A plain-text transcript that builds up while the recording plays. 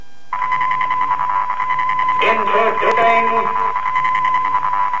Introducing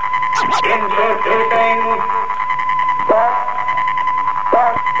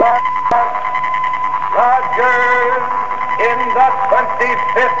Rogers in the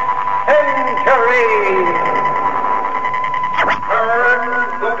 25th century. Turn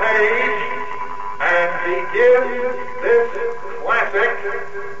the page and begin this classic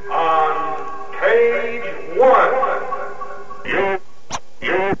on page 1.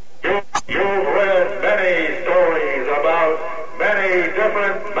 You've read many stories about many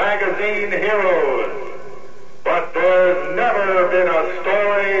different magazine heroes, but there's never been a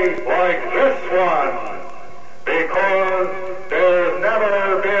story like this one, because there's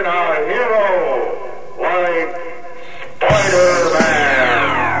never been a hero like Spider-Man.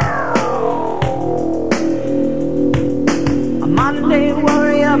 A Monday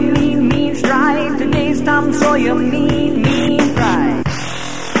warrior, mean strike. Today's Tom Sawyer, mean strike.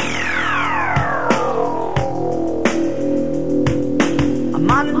 A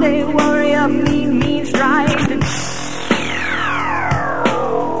Monday warrior, mean strike.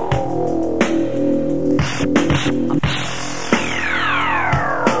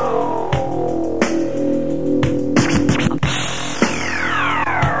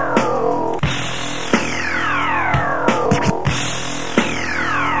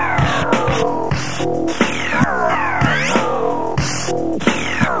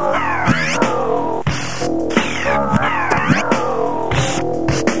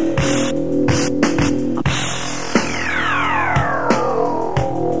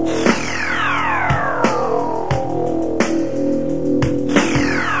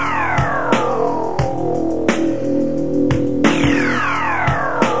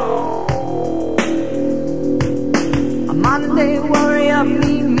 Monday warrior,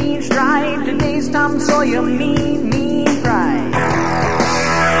 mean strike. Today's Tom Sawyer, mean strike.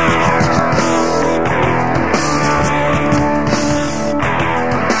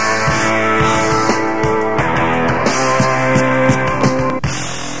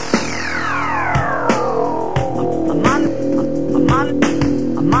 A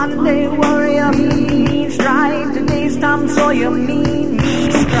Monday warrior, mean strike. Today's Tom Sawyer, mean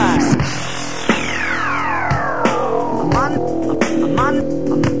strike.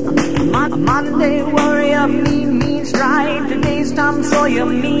 A Monday warrior, mean strike. Today's Tom Sawyer,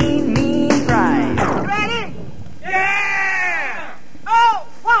 mean strike. Ready? Yeah! Oh,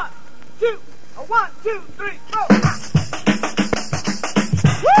 1, 2, 1, 2, 3, 4.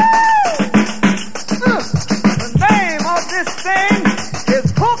 Woo! The name of this thing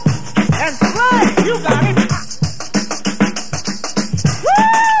is Hook and Slay. You got it. Woo!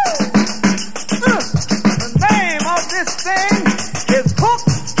 The name of this thing is Hook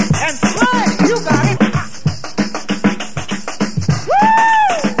and Slay. You got it.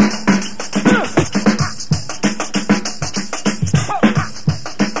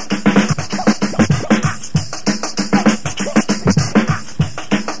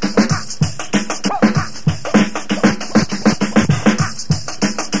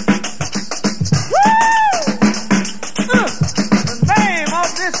 The name of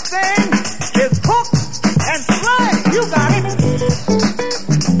this thing is Hook and Slay. You got it.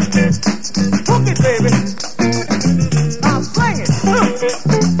 Hook it, baby. Now sling it.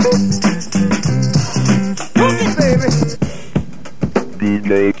 Hook it, baby.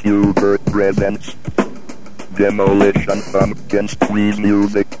 DJ Q-Bert presents Demolition Pumpkins Freeze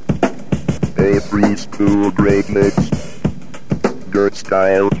Music. A free school break mix. Gert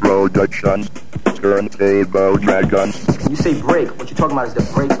Style Productions. Turntable Dragons. When you say break, what you're talking about is the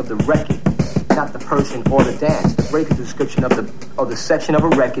break of the record, not the person or the dance. The break is a description of the section of a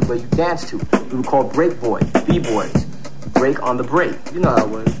record where you dance to. We would call break boys, B-boys. Break on the break. You know how it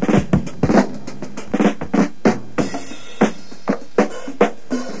was.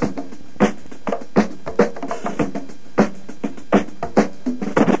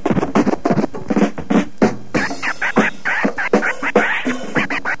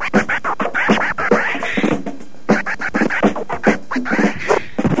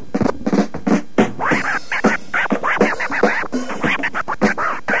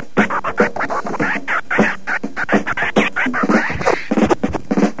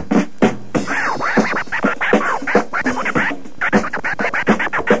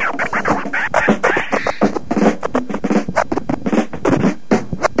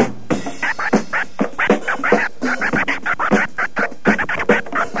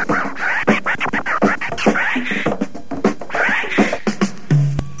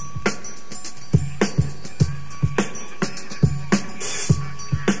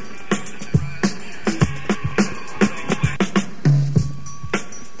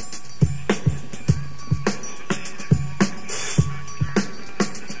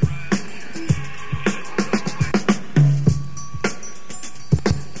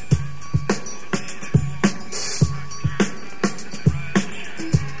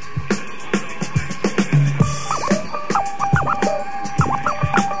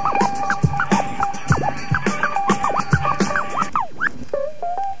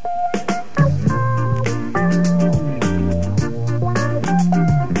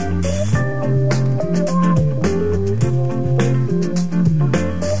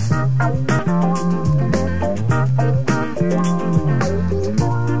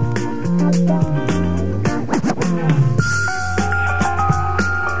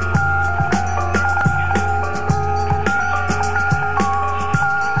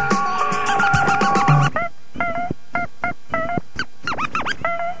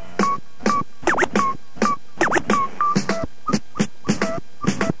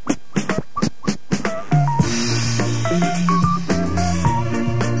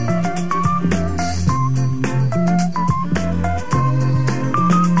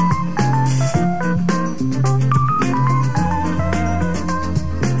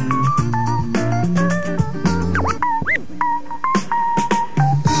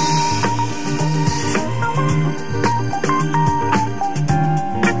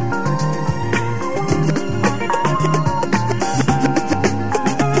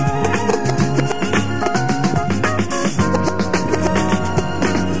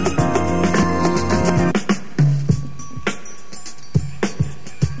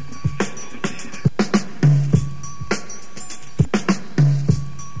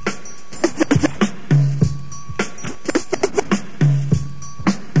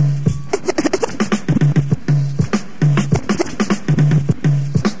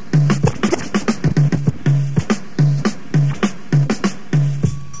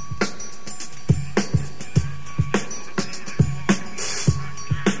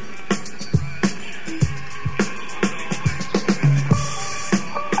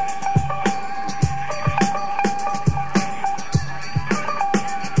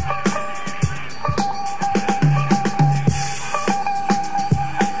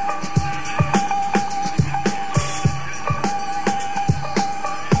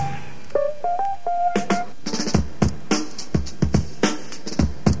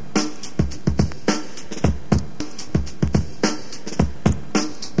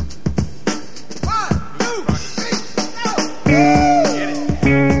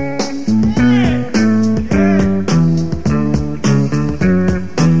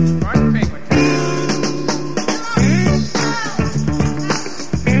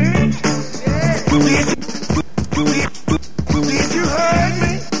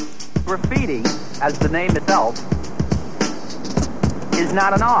 is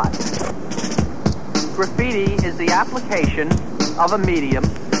not an art. Graffiti is the application of a medium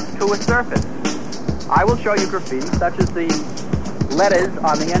to a surface. I will show you graffiti, such as the letters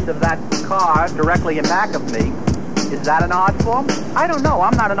on the end of that car directly in back of me. Is that an art form? I don't know.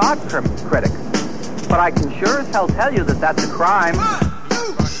 I'm not an art critic. But I can sure as hell tell you that that's a crime.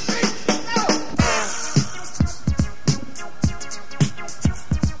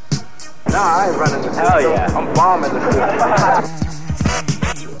 Nah, I ain't running the Hell yeah. I'm bombing the studio.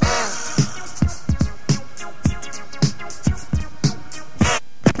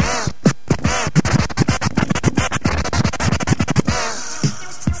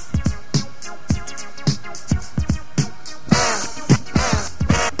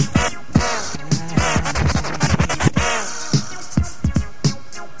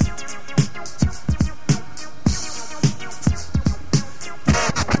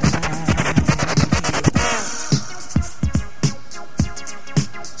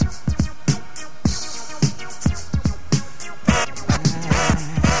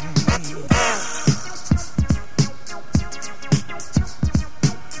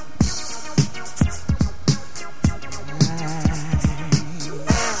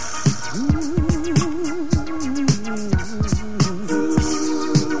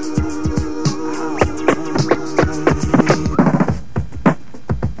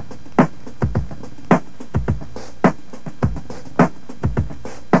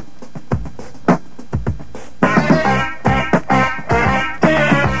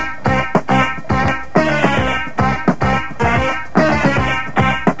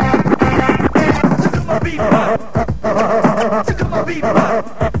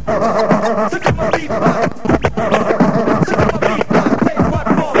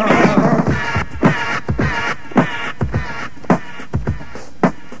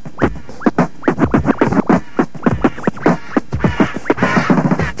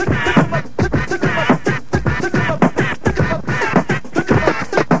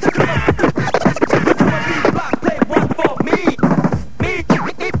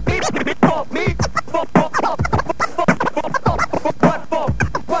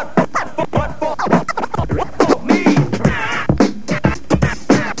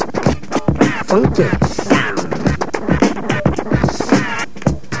 Funky down.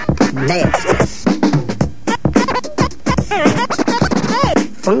 Nasty.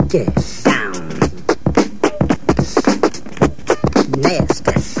 Funky down.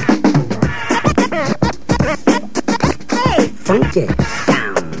 Nasty. Funky down.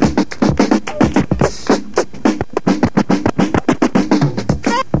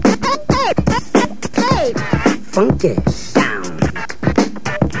 Funky down.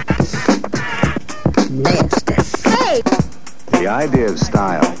 Nasty. The idea of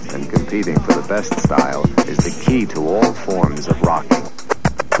style and competing for the best style is the key to all forms of rocking.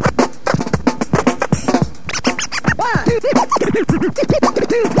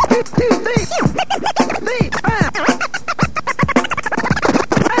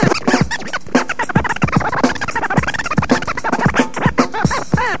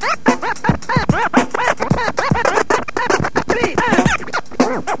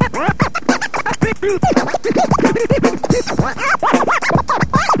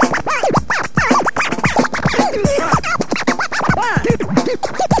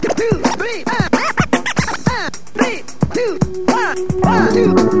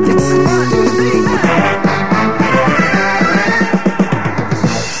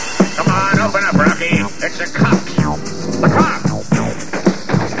 Come on, open up, Rocky. It's the cops. The cops.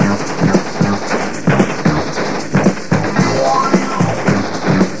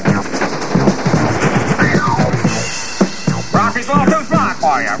 Rocky's a little too smart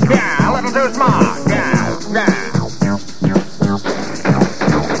for you. Yeah, a little too smart. Yeah, yeah.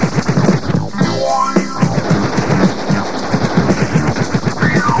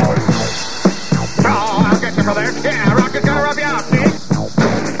 Oh, I'll get you for this. Yeah, Rocky's gonna rub you out, see?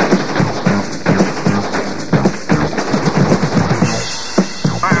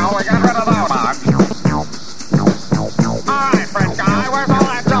 Well, we got rid of that box. All right, French guy, where's all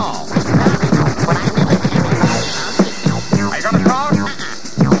that dough? Are you gonna talk?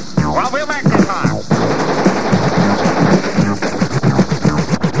 Well, we'll make this time.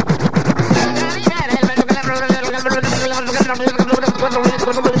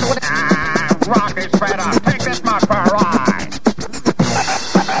 Rocky's fed up. Take this much for a ride.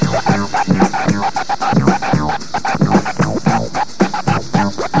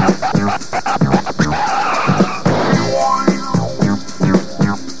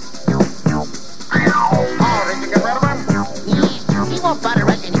 Oh, did you get rid of him? He won't bother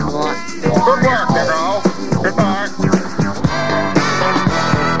us anymore. Good work, Diggo. Goodbye.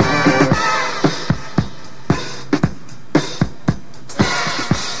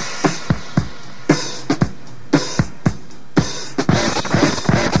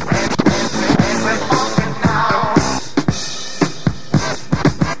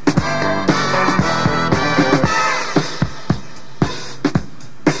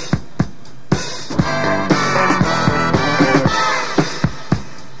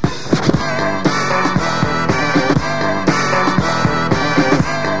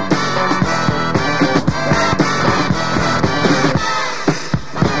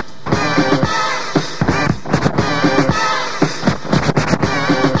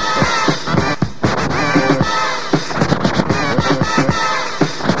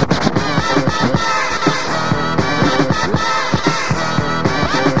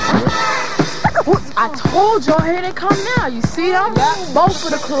 I told y'all, here they come now. You see them? Yep. Both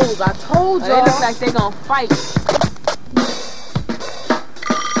of the crews. I told y'all. They look like they're gonna fight.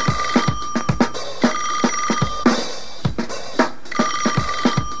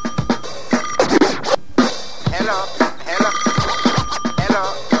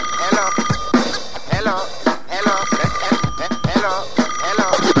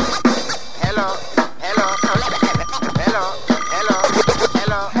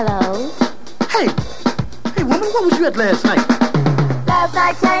 Last night. Last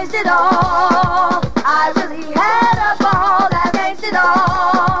night changed it all. I really had a ball. That changed it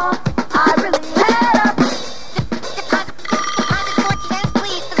all. I really had a. Deposit 40 cents,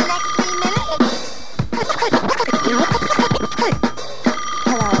 please, for the next 3 minutes. Hey.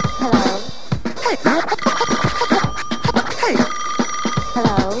 Hello. Hey. Hey.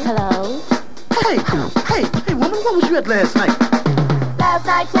 Hello. Hey, woman, what was you at last night? Last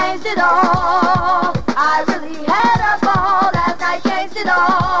night changed it all. I really had a ball. Last night changed it all.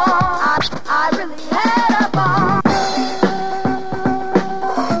 I really had a ball.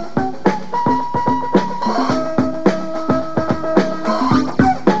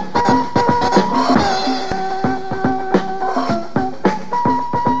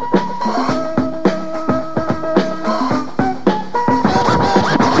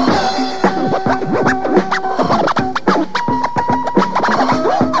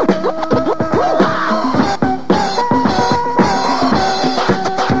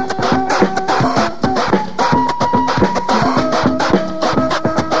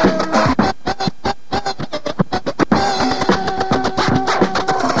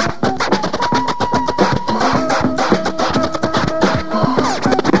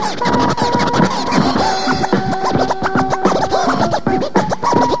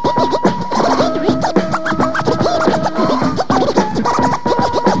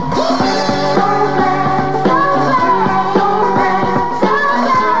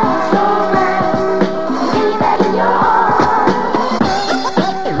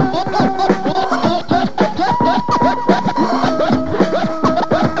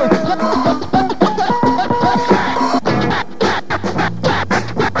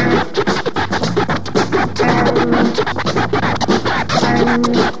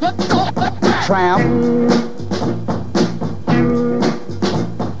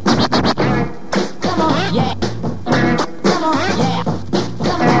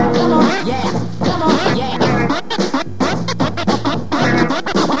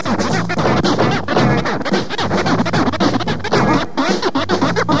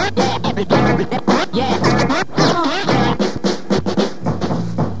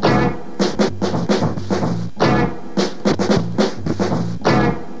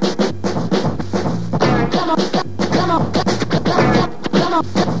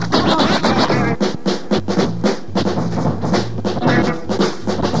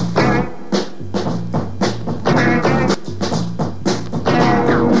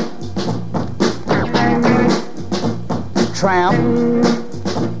 Tramp.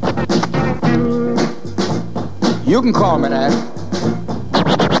 You can call me that.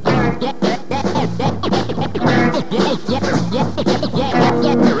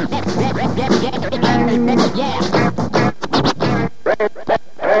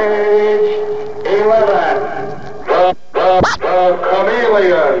 Page 11. The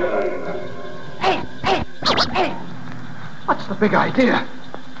Chameleon. Hey! What's the big idea?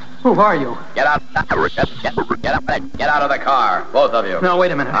 Who are you? Get out. Get out of the car, both of you. No,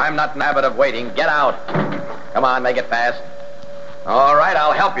 wait a minute. I'm not in the habit of waiting. Get out. Come on, make it fast. All right,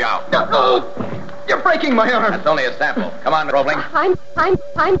 I'll help you out. No! You're breaking my arm. That's only a sample. Come on, Roebling. I'm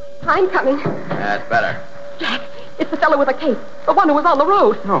coming. That's better. Jack, it's the fellow with the cape. The one who was on the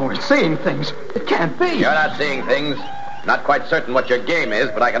road. No, it's seeing things. It can't be. You're not seeing things. Not quite certain what your game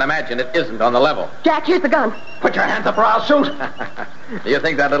is, but I can imagine it isn't on the level. Jack, here's the gun. Put your hands up or I'll shoot. Do you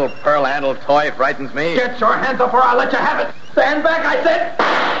think that little pearl-handled toy frightens me? Get your hands up or I'll let you have it. Stand back, I said.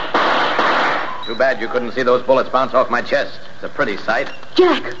 Too bad you couldn't see those bullets bounce off my chest. It's a pretty sight.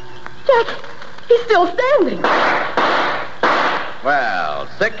 Jack, he's still standing. Well,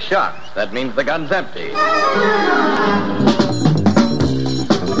 6 shots. That means the gun's empty.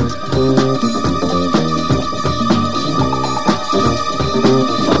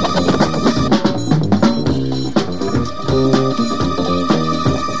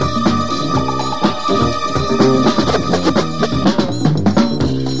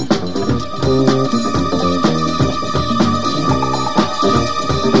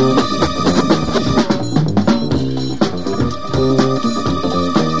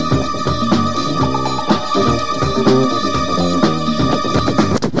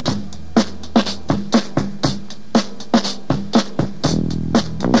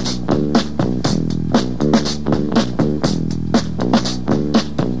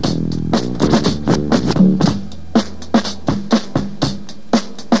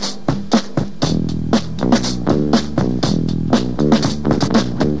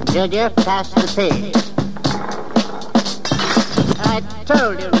 Junior, pass the pig. I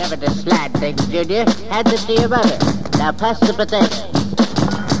told you never to slide things, Junior. Hand it to your mother. Now pass the potato.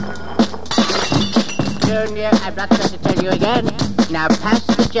 Junior, I'm not going to tell you again. Now pass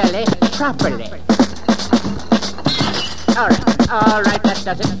the jelly properly. All right, that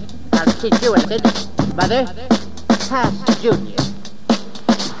does it. I'll teach you a lesson. Mother, pass Junior.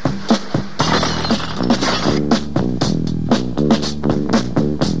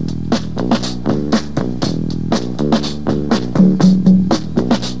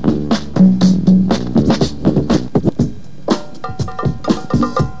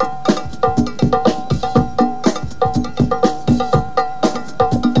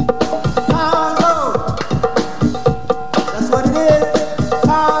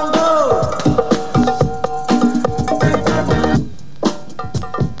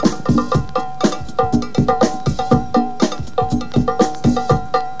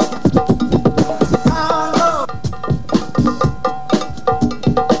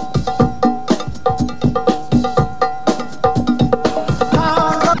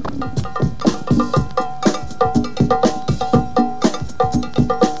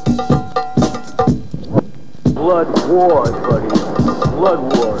 Blood wars, buddy. Blood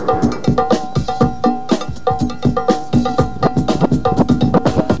wars.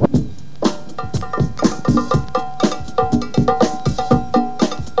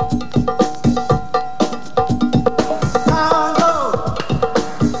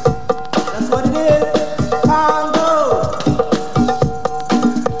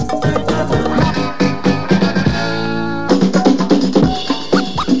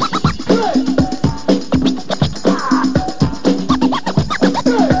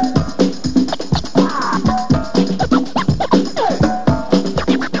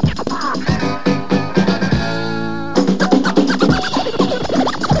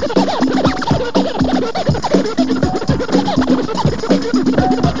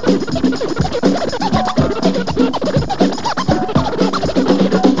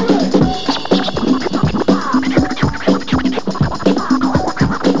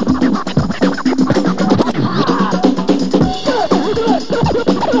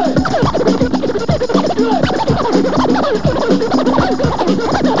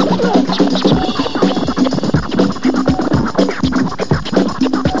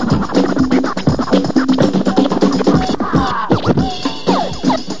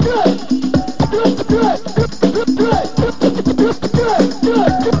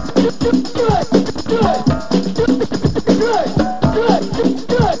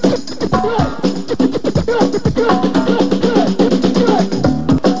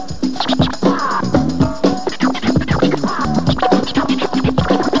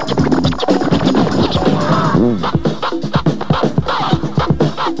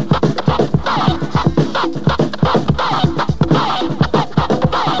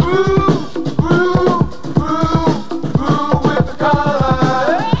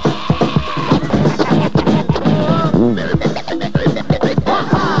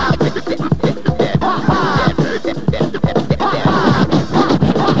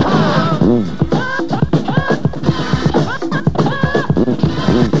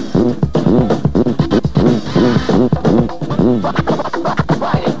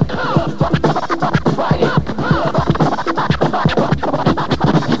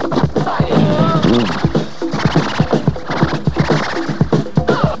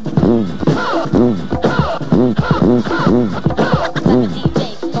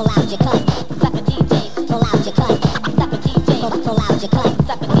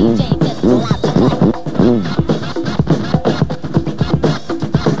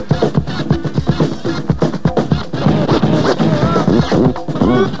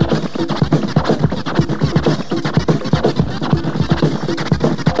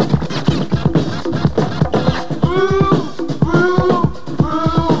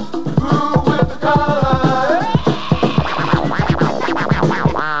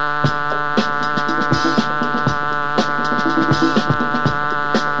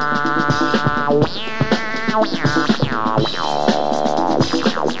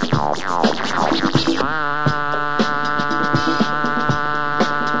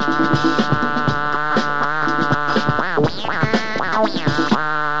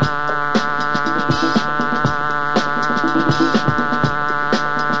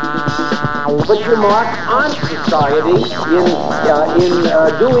 But remark on society in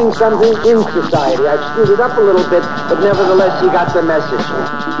doing something in society. I've screwed it up a little bit, but nevertheless, you got the message.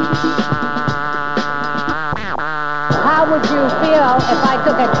 How would you feel if I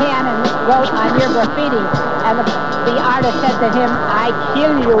took a can and wrote on your graffiti. And the artist said to him, I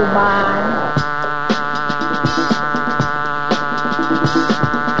kill you, man.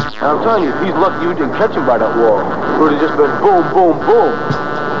 I'm telling you, if he's lucky, you didn't catch him by that wall. It would have just been boom, boom, boom.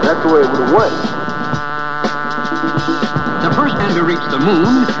 That's the way it would have went. The first man to reach the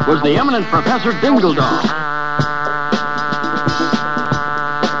moon was the eminent Professor Dingledog.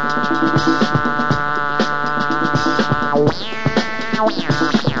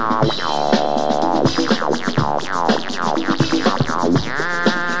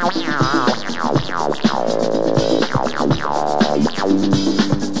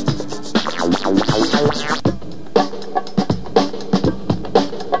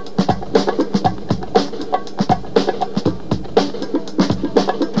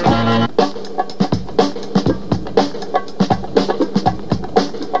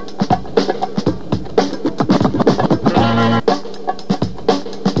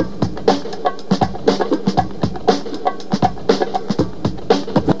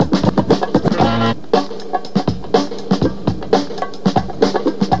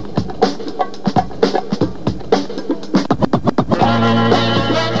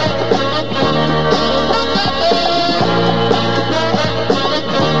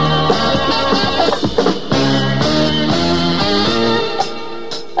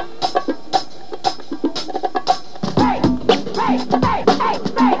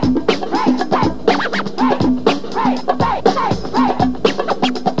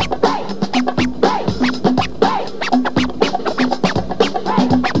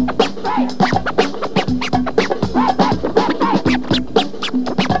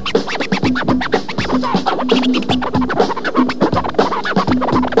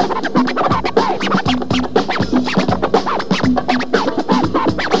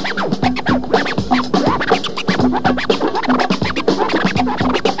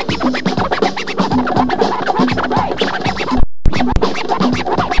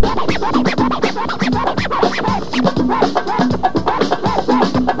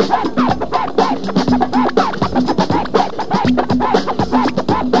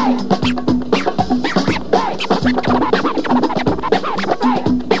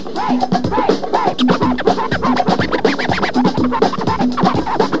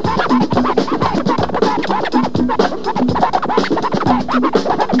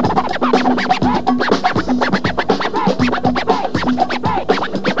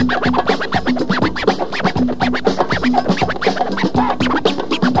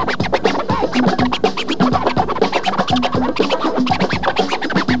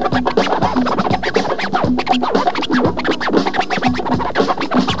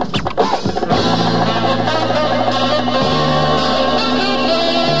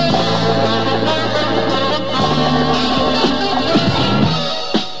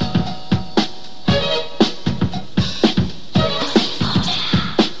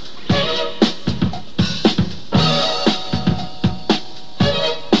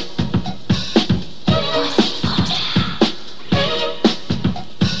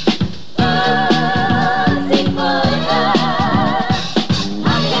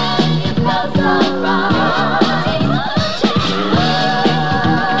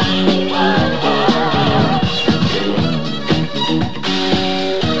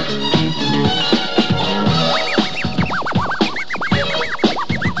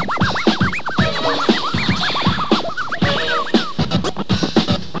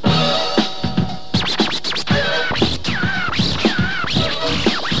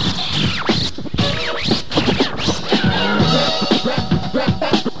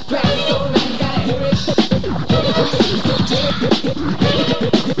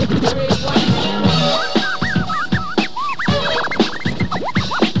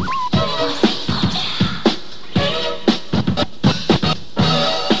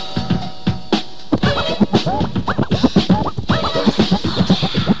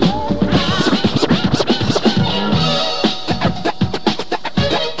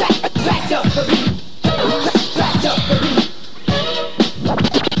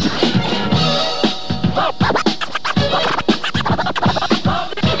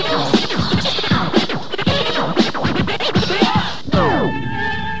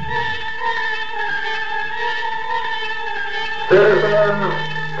 Citizens,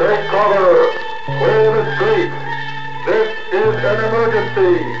 take cover. We're asleep. This is an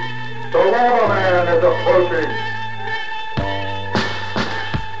emergency. The lava man is approaching.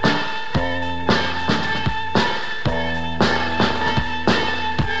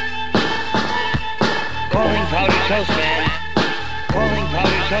 Calling Powder Toast Man. Calling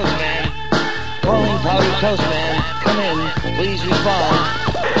Powder Toast Man. Calling Powder Toast Man. Come in. Please respond.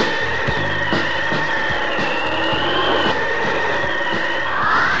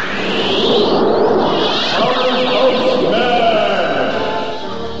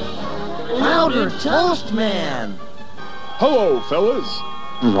 Powdered Toast Man. Hello, fellas.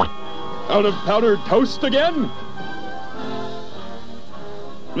 Out of powdered toast again?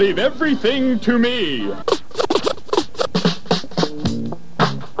 Leave everything to me.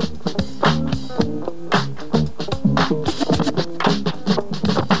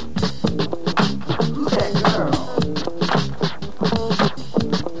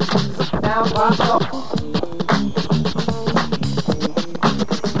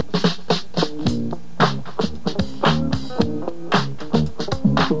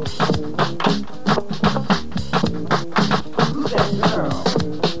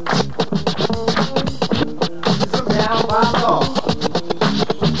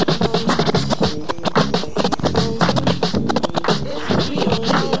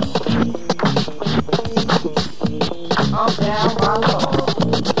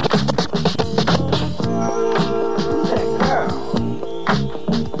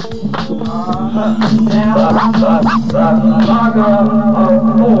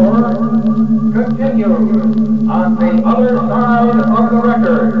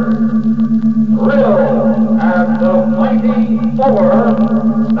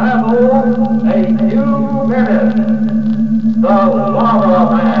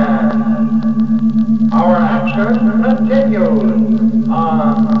 Continues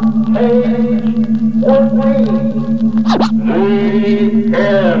on